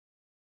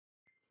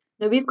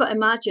Now we've got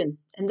imagine,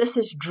 and this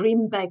is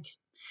dream big.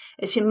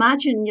 It's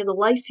imagine the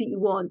life that you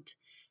want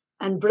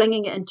and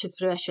bringing it into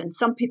fruition.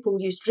 Some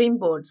people use dream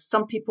boards.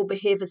 Some people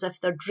behave as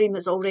if their dream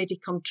has already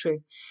come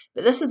true.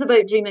 But this is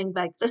about dreaming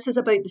big. This is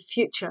about the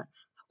future,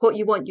 what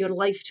you want your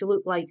life to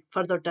look like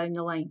further down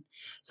the line.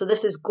 So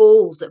this is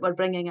goals that we're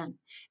bringing in.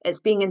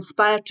 It's being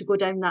inspired to go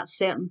down that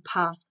certain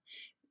path.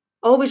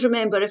 Always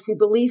remember, if we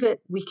believe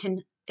it,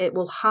 it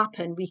will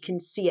happen. We can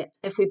see it.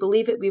 If we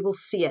believe it, we will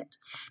see it.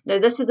 Now,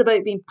 this is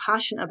about being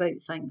passionate about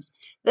things.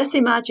 This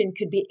imagine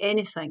could be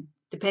anything,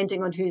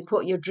 depending on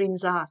what your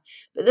dreams are.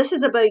 But this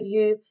is about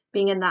you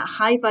being in that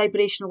high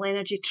vibrational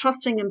energy,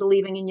 trusting and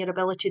believing in your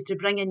ability to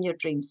bring in your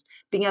dreams,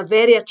 being a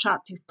very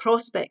attractive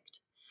prospect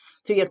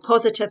through your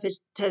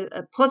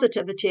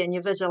positivity and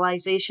your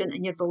visualization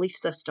and your belief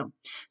system.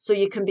 So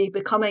you can be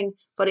becoming,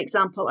 for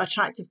example,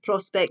 attractive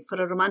prospect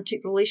for a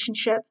romantic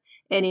relationship,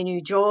 any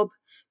new job,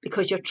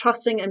 because you're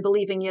trusting and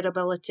believing your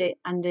ability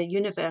and the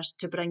universe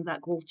to bring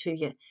that goal to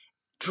you.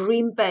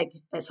 Dream big.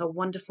 It's a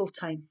wonderful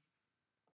time.